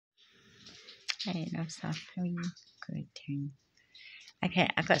Hey, love stuff. How are you? Good too. Okay,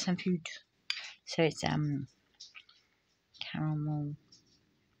 I got some food. So it's caramel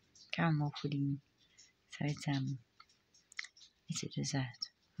pudding. So it's a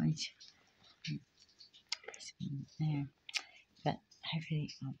dessert. Right. Yeah. But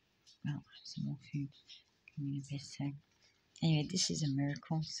hopefully I'll have some more food coming in a bit. So anyway, this is a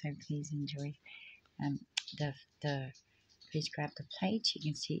miracle. So please enjoy. Um, the please grab the plate. You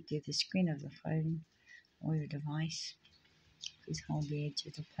can see it through the screen of the phone or your device. Please hold the edge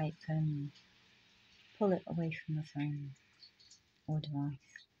of the plate firm and pull it away from the phone or device.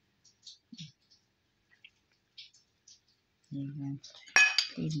 There you go.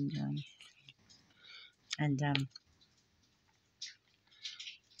 Please enjoy. And the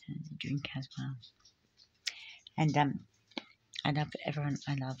drink as well. And I love everyone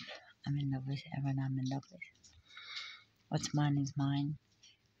I love. I'm in love with everyone I'm in love with. What's mine is mine.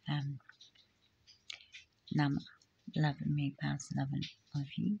 Nam loving me past loving of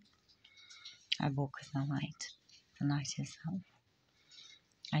you. I walk with the light itself.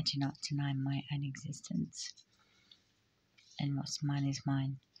 I do not deny my own existence. And what's mine is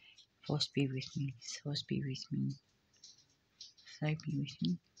mine. Force be with me. Source be with me. Flow be with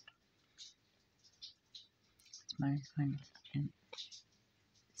me. What's mine is mine. And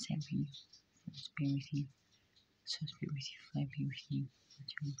same for you. Force be with you. Source be with you. Flow be with you.